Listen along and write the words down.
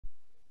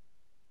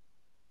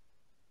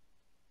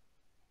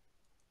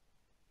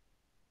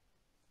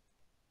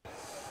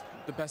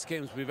the best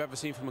games we've ever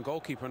seen from a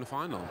goalkeeper in a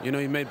final. You know,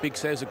 he made big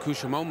saves at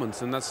crucial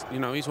moments, and that's, you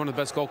know, he's one of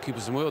the best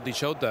goalkeepers in the world. He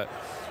showed that.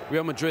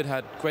 Real Madrid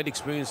had great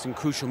experience in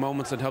crucial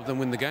moments that helped them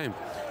win the game.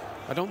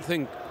 I don't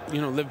think,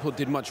 you know, Liverpool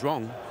did much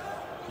wrong.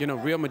 You know,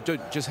 Real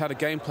Madrid just had a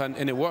game plan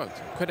and it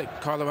worked. Credit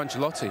Carlo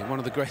Ancelotti, one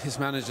of the greatest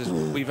managers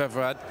we've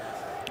ever had.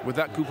 With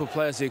that group of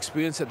players, the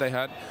experience that they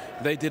had,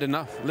 they did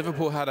enough.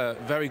 Liverpool had a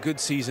very good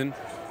season,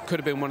 could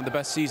have been one of the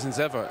best seasons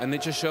ever, and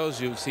it just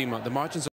shows you, Seema, the margins